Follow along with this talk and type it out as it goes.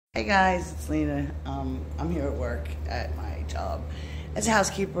Hey guys, it's Lena. I'm here at work at my job as a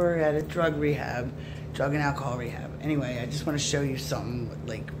housekeeper at a drug and alcohol rehab. Anyway, I just want to show you something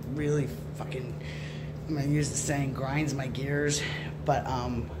like really fucking, I'm gonna use the saying, grinds my gears. But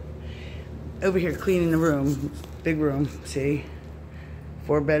over here cleaning the room, big room, see?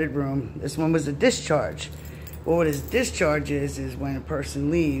 4-bedded room. This one was a discharge. Well, what a discharge is when a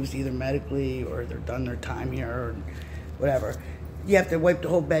person leaves, either medically or they're done their time here or whatever. You have to wipe the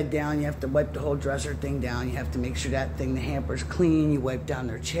whole bed down. You have to wipe the whole dresser thing down. You have to make sure that thing, the hamper's clean. You wipe down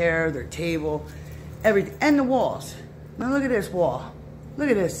their chair, their table, everything, and the walls. Now look at this wall.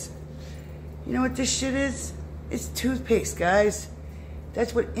 Look at this. You know what this shit is? It's toothpaste, guys.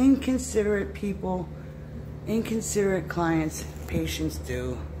 That's what inconsiderate people, inconsiderate clients, patients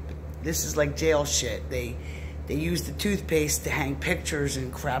do. This is like jail shit. They use the toothpaste to hang pictures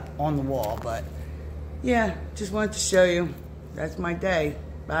and crap on the wall. But yeah, just wanted to show you. That's my day.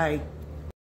 Bye.